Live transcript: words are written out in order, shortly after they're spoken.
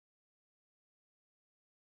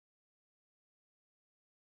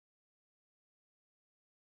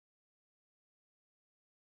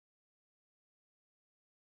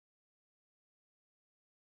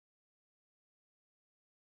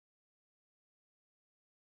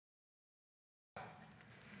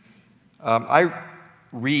I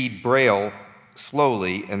read Braille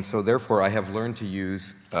slowly, and so therefore I have learned to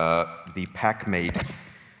use the PackMate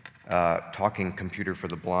talking computer for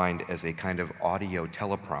the blind as a kind of audio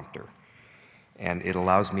teleprompter. And it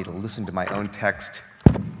allows me to listen to my own text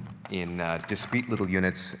in discrete little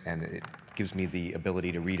units, and it gives me the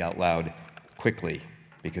ability to read out loud quickly,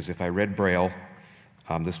 because if I read Braille,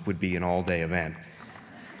 this would be an all-day event.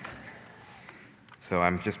 So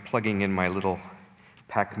I'm just plugging in my little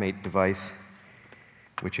PackMate device,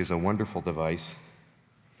 which is a wonderful device.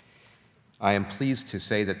 I am pleased to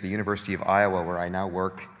say that the University of Iowa, where I now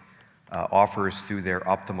work, offers through their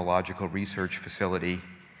ophthalmological research facility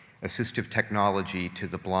assistive technology to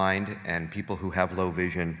the blind and people who have low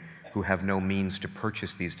vision, who have no means to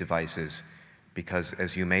purchase these devices, because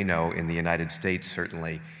as you may know, in the United States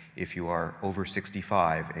certainly, if you are over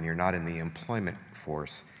 65 and you're not in the employment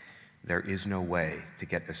force, there is no way to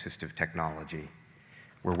get assistive technology.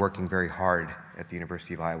 We're working very hard at the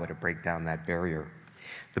University of Iowa to break down that barrier.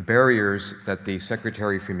 The barriers that the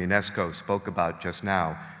Secretary from UNESCO spoke about just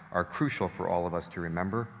now are crucial for all of us to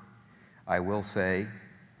remember. I will say,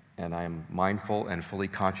 and I am mindful and fully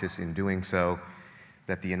conscious in doing so,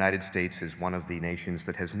 that the United States is one of the nations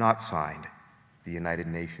that has not signed the United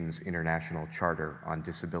Nations International Charter on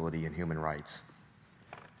Disability and Human Rights,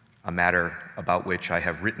 a matter about which I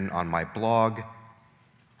have written on my blog,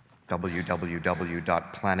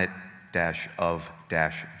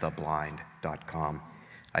 www.planet-of-theblind.com.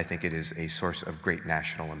 I think it is a source of great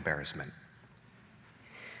national embarrassment.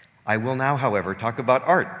 I will now, however, talk about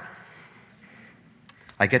art.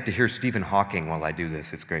 I get to hear Stephen Hawking while I do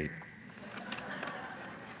this. It's great.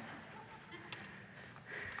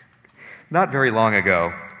 Not very long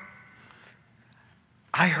ago,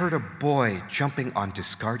 I heard a boy jumping on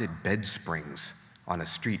discarded bed springs on a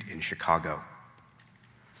street in Chicago.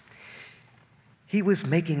 He was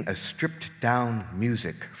making a stripped-down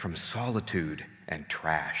music from solitude and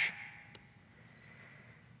trash.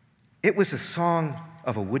 It was a song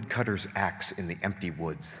of a woodcutter's axe in the empty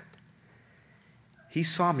woods. He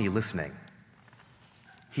saw me listening.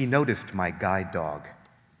 He noticed my guide dog.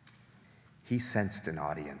 He sensed an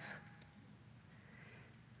audience.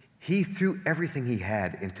 He threw everything he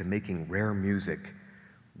had into making rare music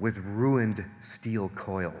with ruined steel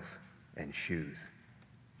coils and shoes.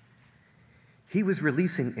 He was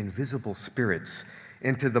releasing invisible spirits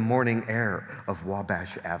into the morning air of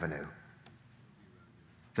Wabash Avenue.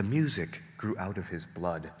 The music grew out of his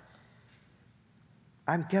blood.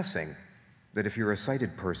 I'm guessing that if you're a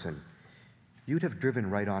sighted person, you'd have driven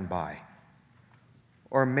right on by.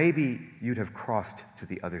 Or maybe you'd have crossed to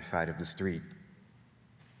the other side of the street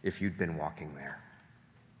if you'd been walking there.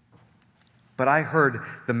 But I heard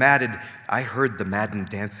the maddened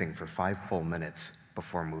dancing for 5 full minutes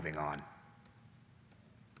before moving on.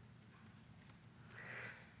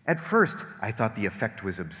 At first, I thought the effect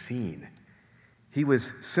was obscene. He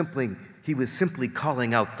was simply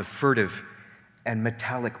calling out the furtive and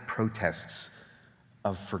metallic protests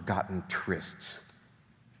of forgotten trysts.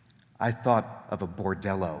 I thought of a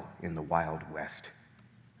bordello in the Wild West.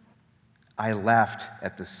 I laughed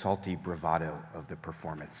at the salty bravado of the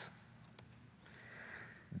performance.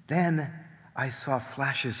 Then I saw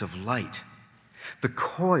flashes of light. The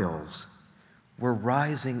coils were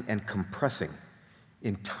rising and compressing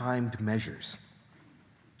in timed measures.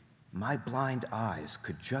 My blind eyes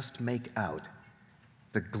could just make out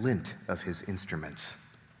the glint of his instruments.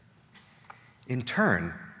 In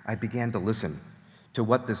turn, I began to listen to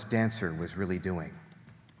what this dancer was really doing.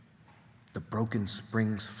 The broken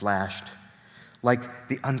springs flashed like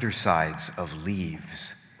the undersides of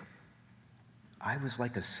leaves. I was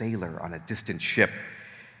like a sailor on a distant ship.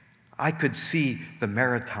 I could see the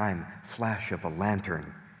maritime flash of a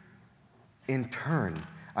lantern. In turn,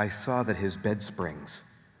 I saw that his bed springs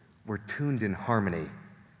were tuned in harmony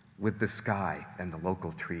with the sky and the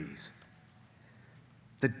local trees.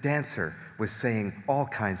 The dancer was saying all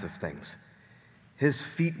kinds of things. His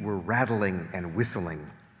feet were rattling and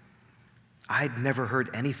whistling. I'd never heard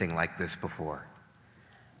anything like this before.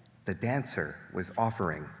 The dancer was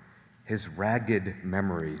offering his ragged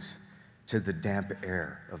memories to the damp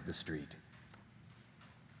air of the street.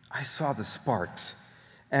 I saw the sparks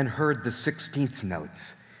and heard the 16th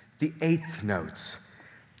notes, the 8th notes.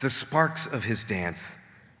 The sparks of his dance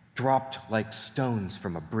dropped like stones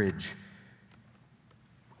from a bridge.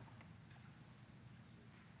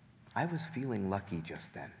 I was feeling lucky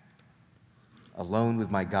just then, alone with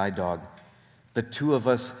my guide dog, the two of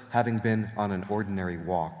us having been on an ordinary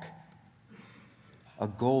walk. A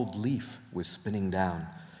gold leaf was spinning down.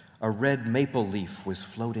 A red maple leaf was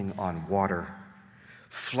floating on water.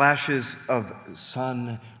 Flashes of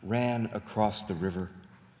sun ran across the river.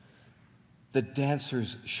 The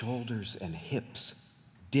dancer's shoulders and hips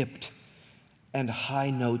dipped, and high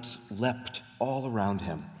notes leapt all around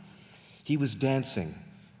him. He was dancing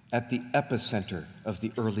at the epicenter of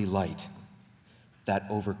the early light, that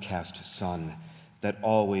overcast sun that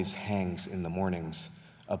always hangs in the mornings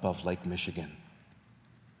above Lake Michigan.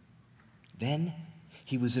 Then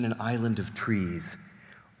he was in an island of trees.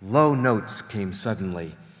 Low notes came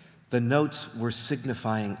suddenly. The notes were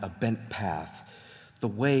signifying a bent path. The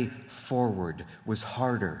way forward was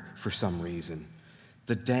harder for some reason.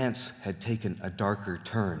 The dance had taken a darker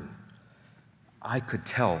turn. I could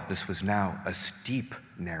tell this was now a steep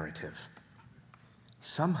narrative.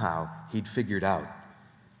 Somehow he'd figured out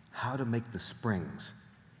how to make the springs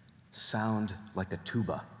sound like a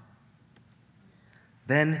tuba.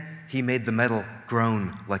 Then he made the metal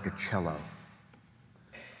groan like a cello.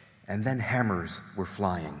 And then hammers were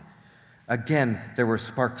flying. Again, there were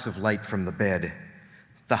sparks of light from the bed.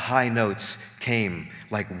 The high notes came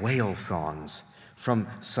like whale songs from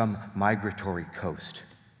some migratory coast.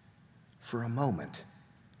 For a moment,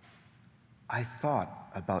 I thought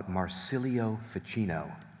about Marsilio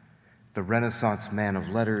Ficino, the Renaissance man of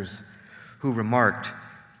letters, who remarked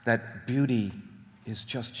that beauty is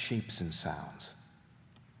just shapes and sounds.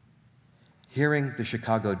 Hearing the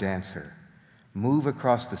Chicago dancer move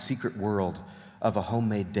across the secret world of a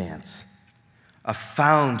homemade dance, a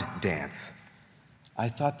found dance, I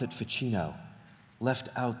thought that Ficino left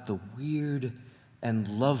out the weird and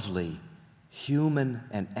lovely human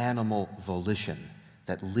and animal volition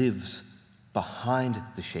that lives behind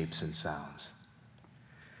the shapes and sounds.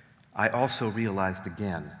 I also realized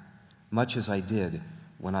again, much as I did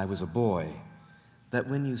when I was a boy, that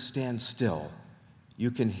when you stand still,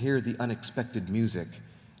 you can hear the unexpected music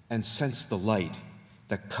and sense the light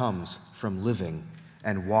that comes from living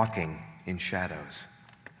and walking in shadows.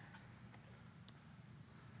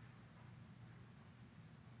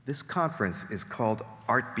 This conference is called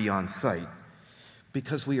Art Beyond Sight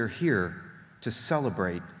because we are here to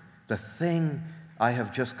celebrate the thing I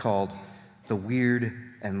have just called the weird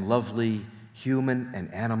and lovely human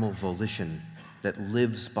and animal volition that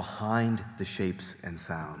lives behind the shapes and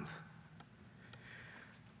sounds.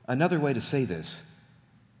 Another way to say this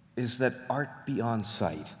is that art beyond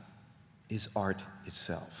sight is art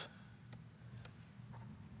itself.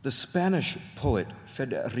 The Spanish poet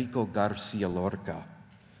Federico Garcia Lorca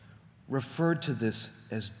referred to this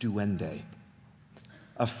as duende,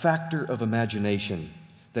 a factor of imagination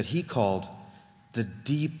that he called the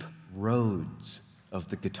deep roads of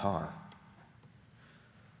the guitar.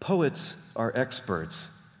 Poets are experts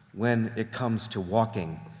when it comes to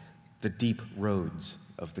walking the deep roads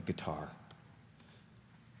of the guitar.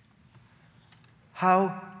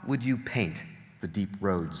 How would you paint the deep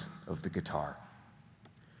roads of the guitar?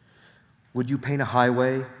 Would you paint a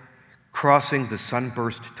highway crossing the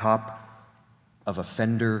sunburst top of a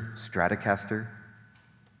Fender Stratocaster?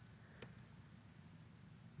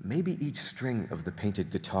 Maybe each string of the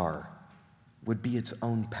painted guitar would be its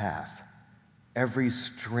own path, every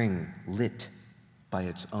string lit by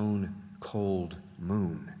its own cold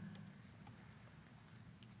moon.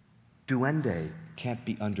 Duende can't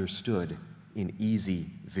be understood in easy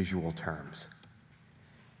visual terms.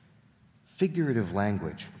 Figurative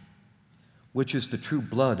language, which is the true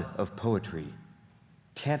blood of poetry,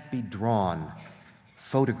 can't be drawn,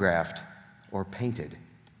 photographed, or painted.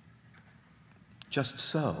 Just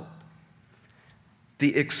so,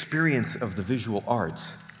 the experience of the visual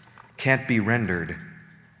arts can't be rendered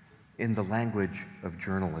in the language of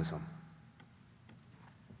journalism.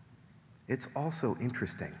 It's also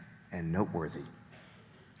interesting and noteworthy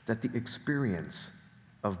that the experience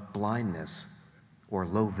of blindness or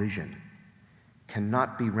low vision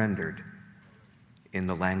cannot be rendered in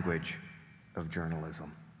the language of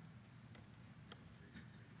journalism.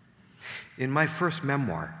 In my first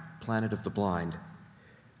memoir, Planet of the Blind,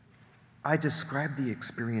 I described the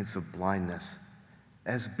experience of blindness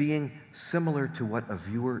as being similar to what a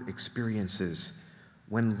viewer experiences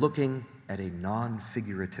when looking at a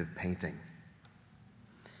non-figurative painting.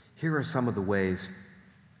 Here are some of the ways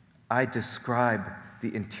I describe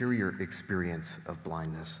the interior experience of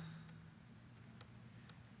blindness.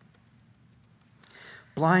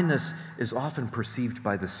 Blindness is often perceived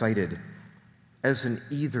by the sighted as an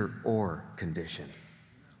either-or condition.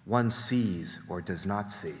 One sees or does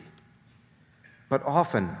not see. But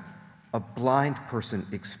often, a blind person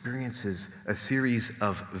experiences a series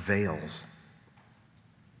of veils.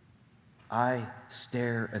 I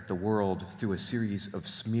stare at the world through a series of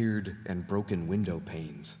smeared and broken window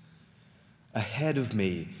panes. Ahead of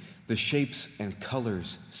me, the shapes and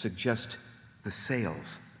colors suggest the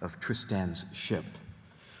sails of Tristan's ship,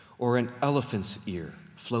 or an elephant's ear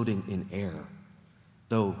floating in air,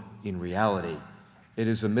 though in reality it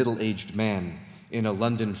is a middle-aged man in a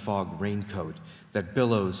London fog raincoat that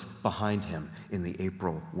billows behind him in the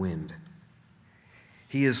April wind.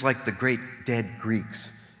 He is like the great dead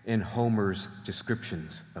Greeks in Homer's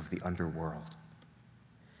descriptions of the underworld.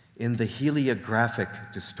 In the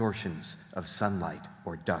heliographic distortions of sunlight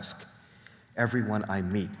or dusk, everyone I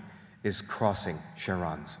meet is crossing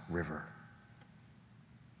Charon's river.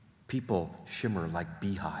 People shimmer like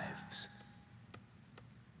beehives.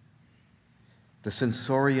 The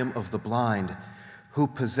sensorium of the blind, who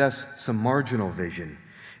possess some marginal vision,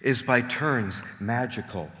 is by turns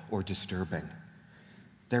magical or disturbing.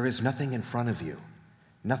 There is nothing in front of you,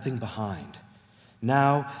 nothing behind.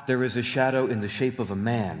 Now there is a shadow in the shape of a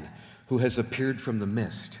man who has appeared from the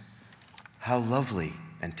mist. How lovely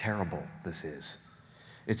and terrible this is.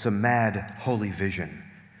 It's a mad, holy vision,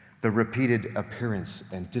 the repeated appearance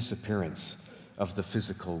and disappearance of the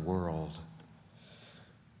physical world.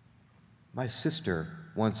 My sister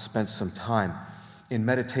once spent some time in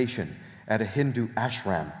meditation at a Hindu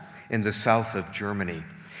ashram in the south of Germany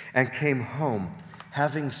and came home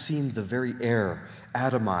having seen the very air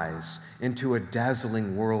atomize into a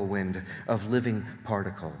dazzling whirlwind of living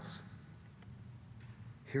particles.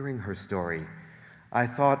 Hearing her story, I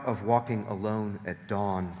thought of walking alone at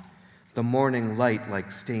dawn, the morning light like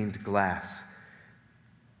stained glass.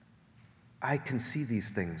 I can see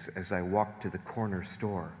these things as I walk to the corner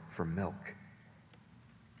store for milk.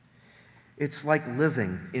 It's like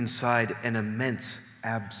living inside an immense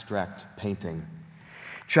abstract painting.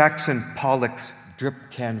 Jackson Pollock's drip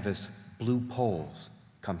canvas Blue Poles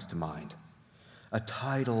comes to mind. A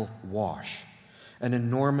tidal wash, an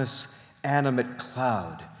enormous animate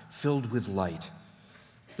cloud filled with light.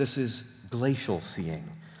 This is glacial seeing,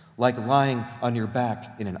 like lying on your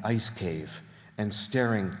back in an ice cave and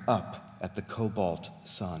staring up at the cobalt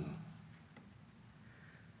sun.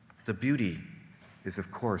 The beauty is,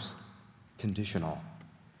 of course, conditional.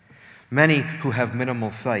 Many who have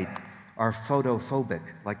minimal sight are photophobic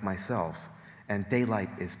like myself, and daylight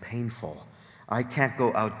is painful. I can't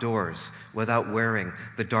go outdoors without wearing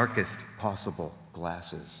the darkest possible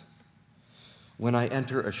glasses. When I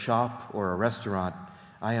enter a shop or a restaurant,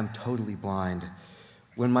 I am totally blind.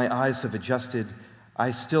 When my eyes have adjusted,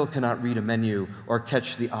 I still cannot read a menu or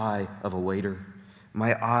catch the eye of a waiter.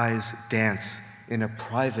 My eyes dance in a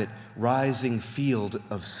private, rising field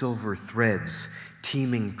of silver threads,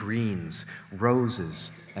 teeming greens,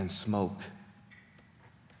 roses, and smoke.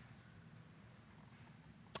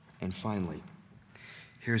 And finally,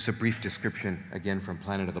 here's a brief description, again from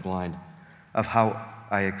Planet of the Blind, of how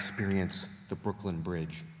I experience the Brooklyn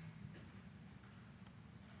Bridge.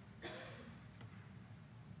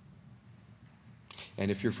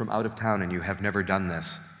 And if you're from out of town and you have never done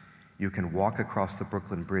this, you can walk across the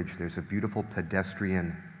Brooklyn Bridge. There's a beautiful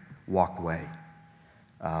pedestrian walkway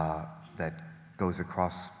that goes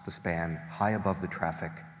across the span, high above the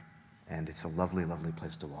traffic, and it's a lovely, lovely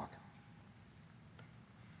place to walk.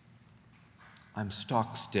 I'm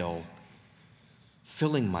stock still,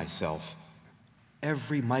 filling myself.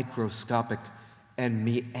 Every microscopic and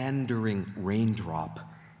meandering raindrop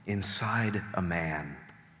inside a man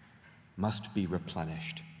must be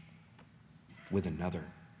replenished with another.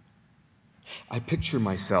 I picture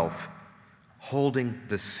myself holding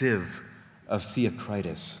the sieve of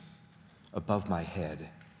Theocritus above my head,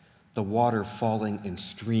 the water falling in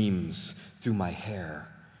streams through my hair.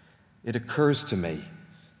 It occurs to me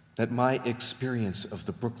that my experience of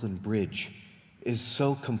the Brooklyn Bridge is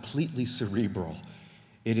so completely cerebral.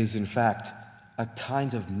 It is, in fact, a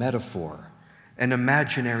kind of metaphor, an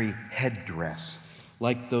imaginary headdress,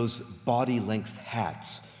 like those body-length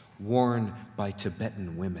hats worn by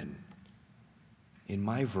Tibetan women. In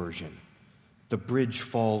my version, the bridge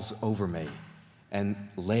falls over me, and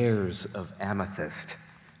layers of amethyst,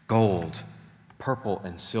 gold, purple,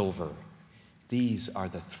 and silver, these are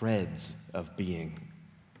the threads of being.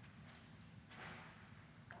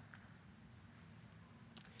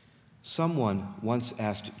 Someone once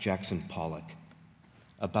asked Jackson Pollock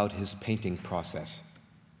about his painting process.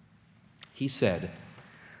 He said,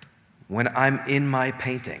 "When I'm in my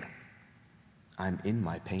painting, I'm in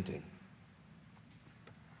my painting."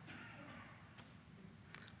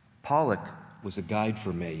 Pollock was a guide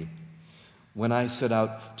for me when I set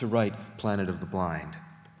out to write Planet of the Blind,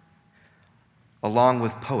 along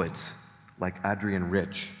with poets like Adrian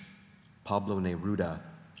Rich, Pablo Neruda,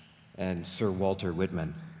 and Sir Walter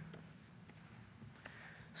Whitman.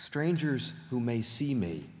 Strangers who may see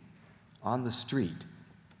me on the street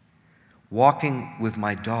walking with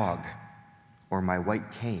my dog or my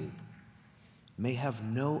white cane, may have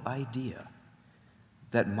no idea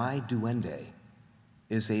that my duende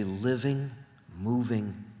is a living,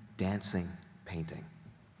 moving, dancing painting.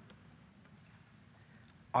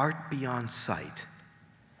 Art beyond sight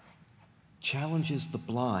challenges the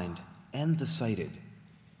blind and the sighted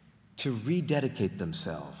to rededicate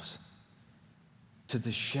themselves to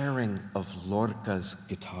the sharing of Lorca's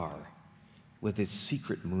guitar with its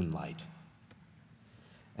secret moonlight.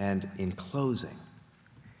 And in closing,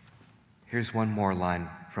 here's one more line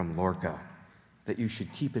from Lorca that you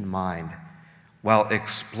should keep in mind while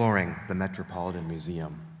exploring the Metropolitan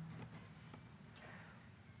Museum.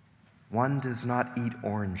 One does not eat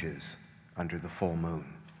oranges under the full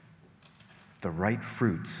moon. The ripe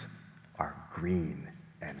fruits are green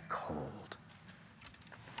and cold.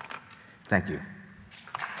 Thank you.